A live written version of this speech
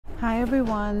Hi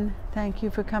everyone, thank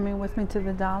you for coming with me to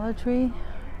the Dollar Tree.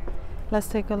 Let's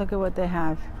take a look at what they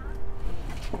have.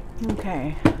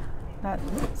 Okay, that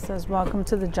says welcome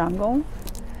to the jungle.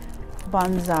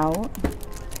 Buns out.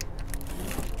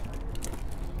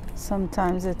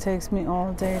 Sometimes it takes me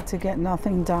all day to get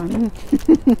nothing done.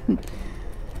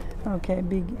 Okay,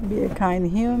 be a kind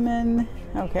human.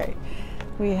 Okay,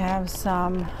 we have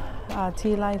some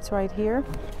tea lights right here.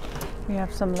 We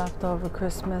have some leftover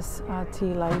Christmas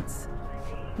tea lights,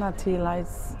 not tea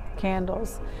lights,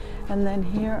 candles. And then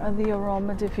here are the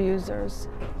aroma diffusers.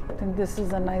 I think this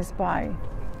is a nice buy.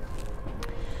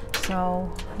 So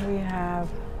we have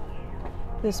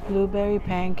this blueberry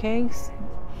pancakes.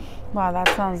 Wow, that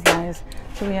sounds nice.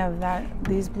 So we have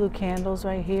these blue candles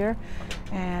right here,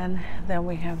 and then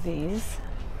we have these.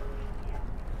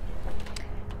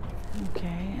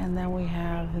 Okay, and then we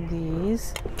have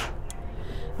these.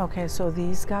 Okay, so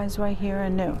these guys right here are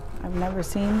new. I've never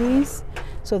seen these.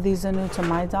 So these are new to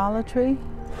my Dollar Tree.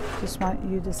 Just want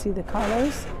you to see the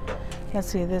colors. Let's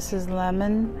see, this is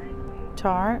lemon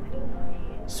tart,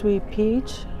 sweet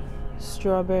peach,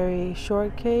 strawberry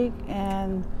shortcake,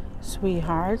 and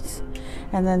sweethearts.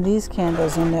 And then these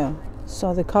candles are new.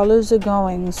 So the colors are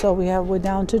going. So we're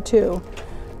down to 2.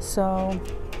 So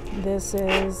this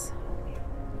is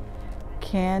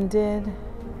candied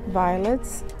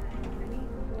violets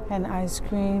and ice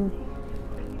cream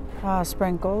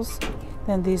sprinkles.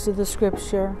 Then these are the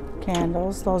scripture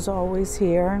candles. Those are always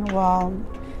here. Well,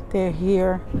 they're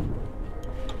here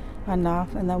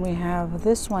enough. And then we have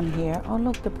this one here. Oh,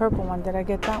 look, the purple one. Did I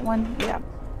get that one? Yeah.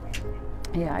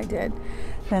 Yeah, I did.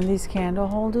 Then these candle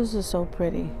holders are so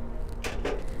pretty.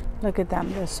 Look at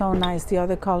them. They're so nice. The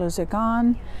other colors are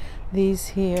gone. These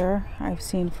here I've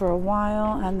seen for a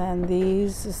while. And then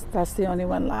these, that's the only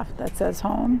one left that says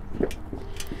home.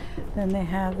 Then they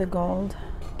have the gold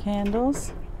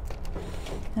candles,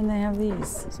 and they have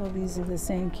these. So these are the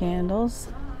same candles.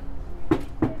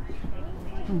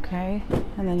 Okay,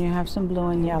 and then you have some blue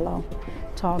and yellow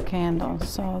tall candles.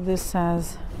 So this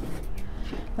says,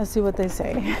 let's see what they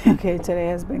say. Okay, today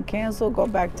has been canceled. Go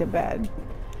back to bed.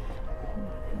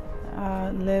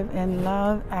 Live in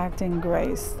love, act in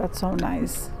grace. That's so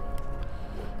nice.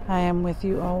 I am with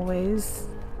you always.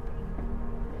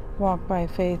 Walk by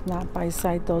faith, not by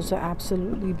sight. Those are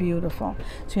absolutely beautiful.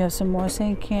 So you have some more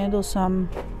Saint candles, some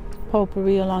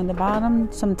potpourri along the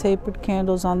bottom, some tapered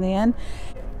candles on the end.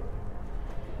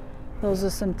 Those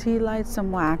are some tea lights,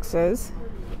 some waxes.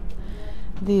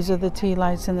 These are the tea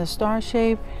lights in the star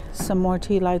shape, some more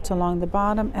tea lights along the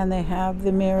bottom, and they have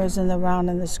the mirrors in the round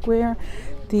and the square.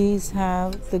 These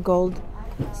have the gold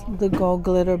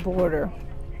glitter border.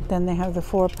 Then they have the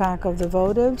 4-pack of the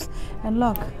votives. And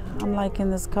look, I'm liking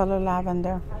this color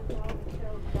lavender.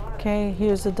 Okay,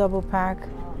 here's a double pack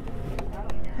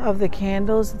of the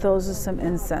candles. Those are some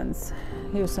incense.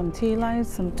 Here's some tea lights,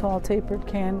 some tall tapered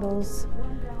candles,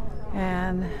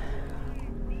 and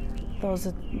those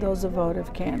are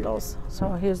votive candles.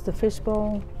 So here's the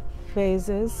fishbowl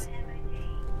vases,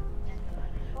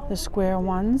 the square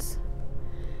ones.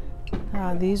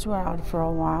 These were out for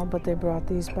a while, but they brought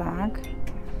these back.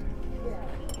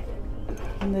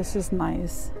 And this is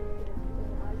nice.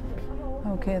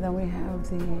 Okay, then we have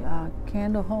the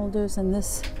candle holders, and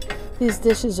these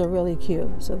dishes are really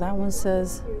cute. So that one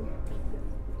says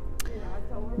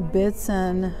bits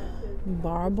and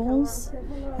baubles,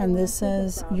 and this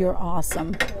says you're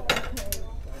awesome.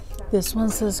 This one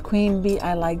says queen bee.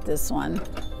 I like this one.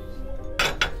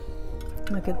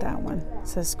 Look at that one. It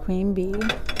says queen bee.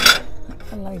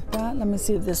 I like that. Let me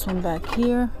see this one back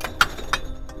here.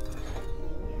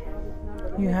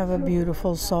 You have a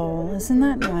beautiful soul. Isn't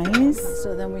that nice?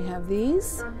 So then we have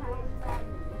these,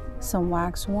 some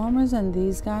wax warmers, and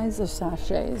these guys are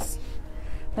sachets.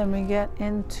 Then we get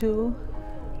into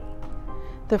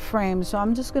the frames. So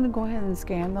I'm just going to go ahead and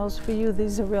scan those for you.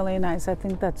 These are really nice. I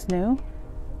think that's new.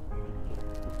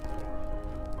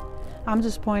 I'm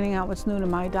just pointing out what's new to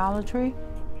my Dollar Tree.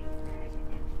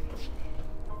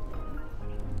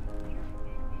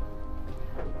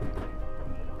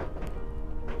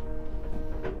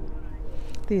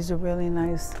 These are really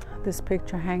nice. This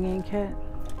picture hanging kit.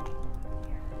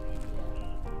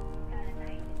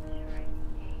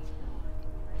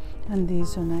 And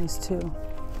these are nice too.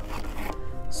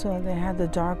 So they had the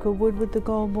darker wood with the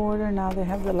gold border. Now they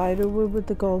have the lighter wood with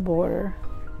the gold border.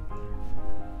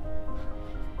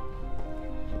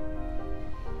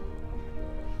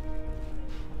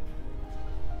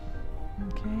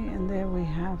 Okay, and there we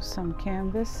have some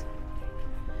canvas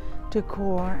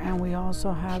decor, and we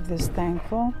also have this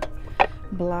thankful,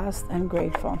 blessed, and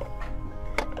grateful.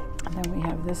 And then we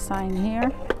have this sign here,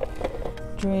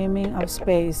 Dreaming of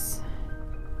Space.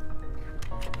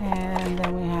 And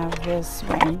then we have this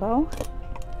rainbow,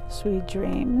 Sweet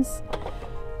Dreams.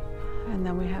 And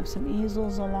then we have some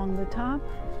easels along the top.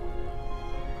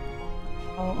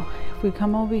 Oh, if we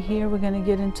come over here, we're going to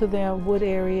get into their wood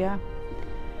area.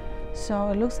 So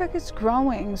it looks like it's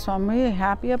growing, so I'm really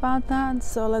happy about that.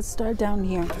 So let's start down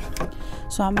here.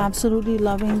 So I'm absolutely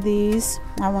loving these.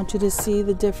 I want you to see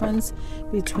the difference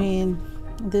between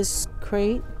this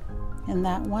crate and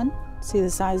that one. See the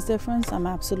size difference? I'm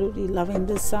absolutely loving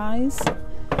this size.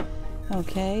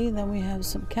 Okay, then we have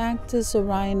some cactus, a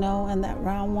rhino, and that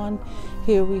round one.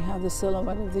 Here we have the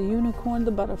silhouette of the unicorn,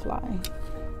 the butterfly.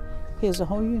 Here's a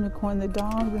whole unicorn, the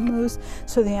dog, the moose.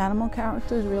 So the animal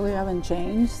characters really haven't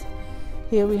changed.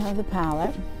 Here we have the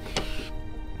palette.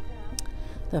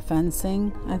 The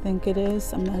fencing, I think it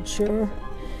is, I'm not sure.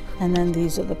 And then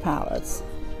these are the palettes.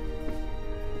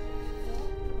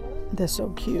 They're so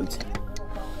cute.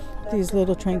 These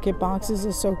little trinket boxes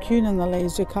are so cute, and the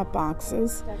laser cut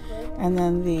boxes. And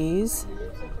then these,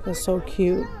 they're so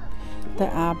cute. The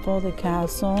apple, the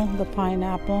castle, the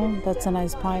pineapple, that's a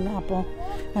nice pineapple,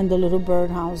 and the little bird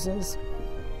houses.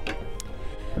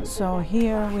 So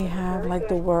here we have like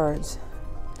the words,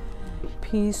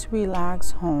 peace,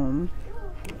 relax, home.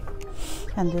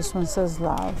 And this one says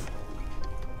love.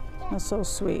 That's so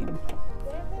sweet.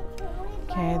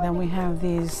 Okay, then we have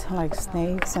these like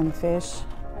snakes and fish.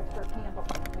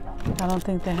 I don't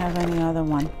think they have any other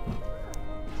one.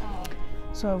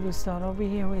 So if we start over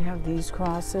here, we have these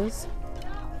crosses.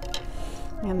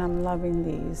 And I'm loving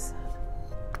these.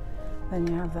 Then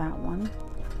you have that one.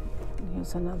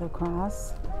 Here's another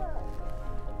cross.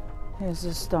 Here's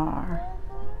a star.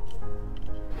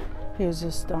 Here's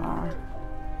a star.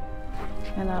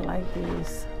 And I like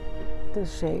these,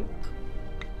 this shape.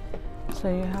 So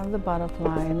you have the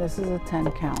butterfly, and this is a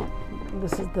 10 count.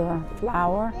 This is the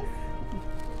flower,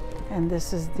 and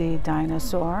this is the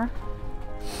dinosaur.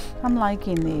 I'm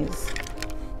liking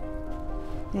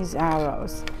these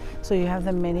arrows. So you have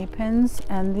the mini pins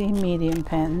and the medium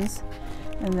pins,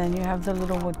 and then you have the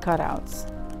little wood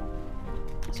cutouts.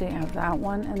 So you have that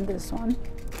one and this one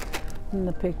in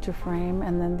the picture frame,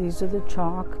 and then these are the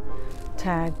chalk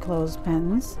tag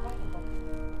clothespins.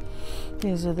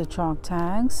 These are the chalk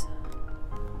tags.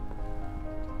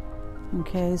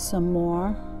 Okay, some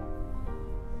more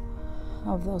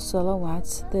of those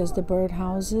silhouettes. There's the bird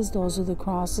houses, those are the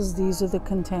crosses, these are the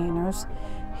containers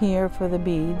here for the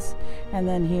beads, and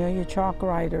then here your chalk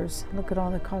riders. Look at all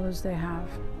the colors they have.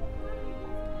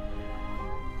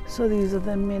 So these are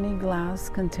the mini glass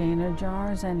container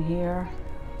jars, and here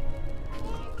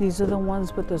these are the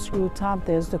ones with the screw top.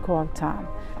 There's the cork top.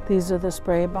 These are the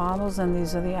spray bottles, and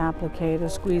these are the applicator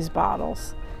squeeze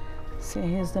bottles. See,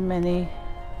 here's the mini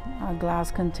glass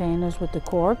containers with the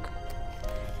cork,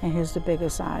 and here's the bigger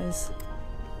size.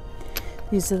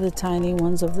 These are the tiny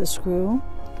ones of the screw.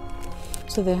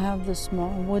 So they have the small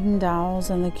wooden dowels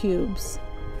and the cubes.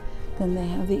 Then they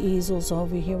have the easels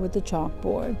over here with the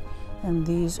chalkboard, and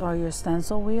these are your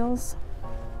stencil wheels.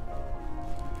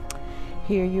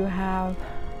 Here you have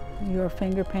your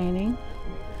finger painting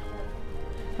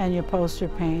and your poster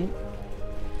paint,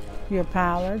 your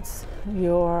palettes,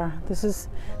 I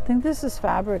think this is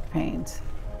fabric paint,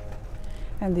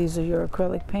 and these are your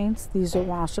acrylic paints. These are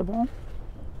washable,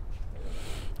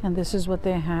 and this is what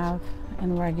they have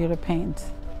in regular paint.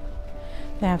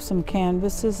 They have some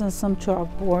canvases and some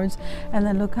chalkboards, and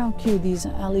then look how cute these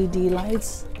LED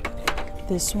lights.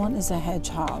 This one is a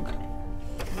hedgehog.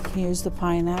 Here's the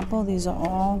pineapple. These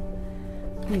all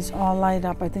light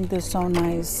up. I think they're so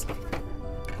nice.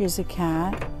 Here's a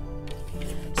cat.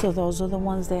 So those are the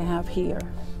ones they have here.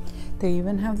 They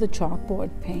even have the chalkboard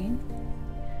paint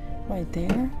right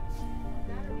there.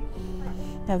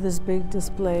 They have this big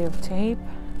display of tape.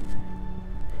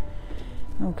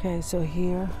 Okay, so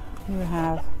here you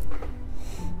have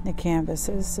the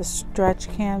canvases, the stretch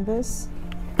canvas.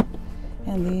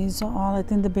 And these are all, I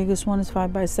think the biggest one is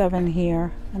 5x7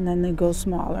 here, and then they go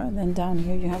smaller. And then down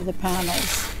here you have the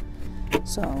panels.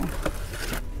 So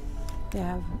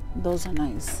those are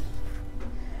nice.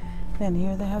 Then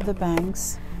here they have the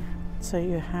banks. So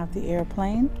you have the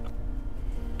airplane.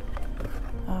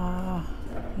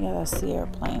 Yeah, that's the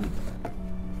airplane.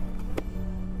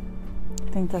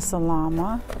 I think that's a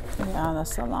llama. Yeah,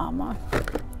 that's a llama.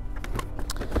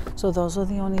 So those are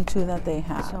the only two that they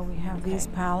have. So we have these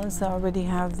palettes that already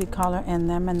have the color in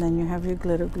them, and then you have your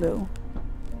glitter glue.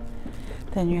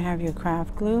 Then you have your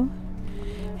craft glue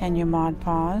and your Mod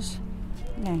Podge.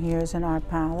 And here's an art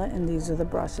palette, and these are the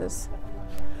brushes.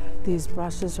 These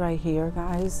brushes right here,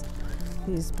 guys.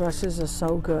 These brushes are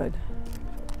so good.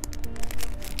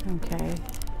 Okay.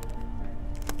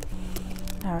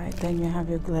 All right, then you have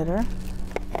your glitter.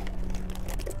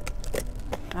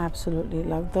 Absolutely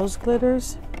love those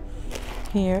glitters.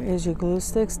 Here is your glue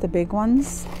sticks, the big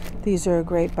ones. These are a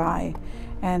great buy.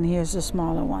 And here's the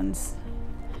smaller ones.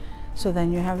 So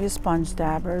then you have your sponge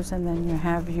dabbers, and then you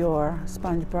have your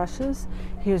sponge brushes.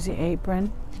 Here's your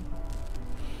apron,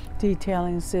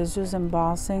 detailing scissors,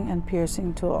 embossing, and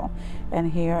piercing tool.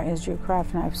 And here is your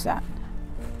craft knife set.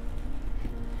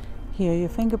 Here are your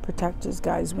finger protectors,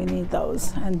 guys. We need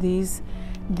those. And these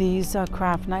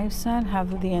craft knife set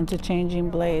have the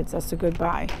interchanging blades. That's a good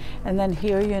buy. And then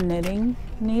here are your knitting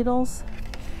needles.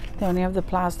 They only have the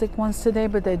plastic ones today,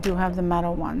 but they do have the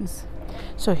metal ones.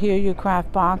 So here are your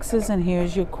craft boxes, and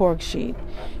here's your cork sheet.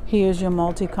 Here's your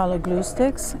multicolored glue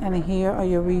sticks, and here are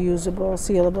your reusable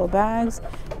sealable bags.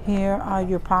 Here are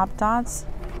your pop dots,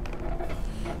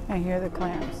 and here are the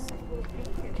clamps.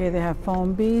 Okay, they have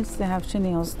foam beads, they have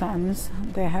chenille stems,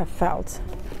 they have felt.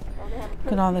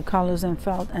 Look at all the colors in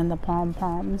felt, and the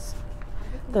pom-poms,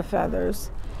 the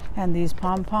feathers. And these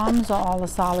pom-poms are all a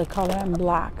solid color in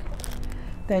black.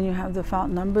 Then you have the felt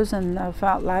numbers and the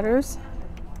felt letters,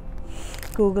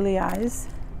 googly eyes.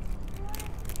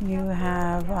 You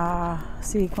have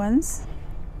sequins,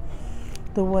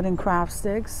 the wooden craft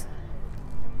sticks,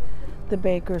 the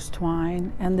baker's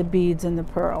twine, and the beads and the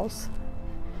pearls.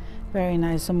 Very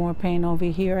nice. Some more paint over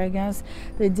here, I guess.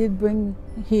 They did bring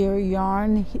here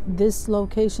yarn. This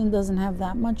location doesn't have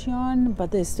that much yarn,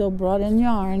 but they still brought in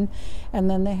yarn. And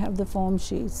then they have the foam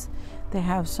sheets. They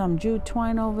have some jute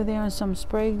twine over there and some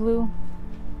spray glue.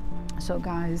 So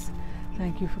guys,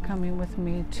 thank you for coming with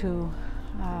me to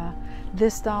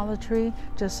this Dollar Tree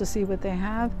just to see what they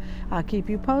have. I'll keep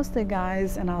you posted,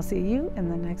 guys, and I'll see you in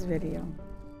the next video.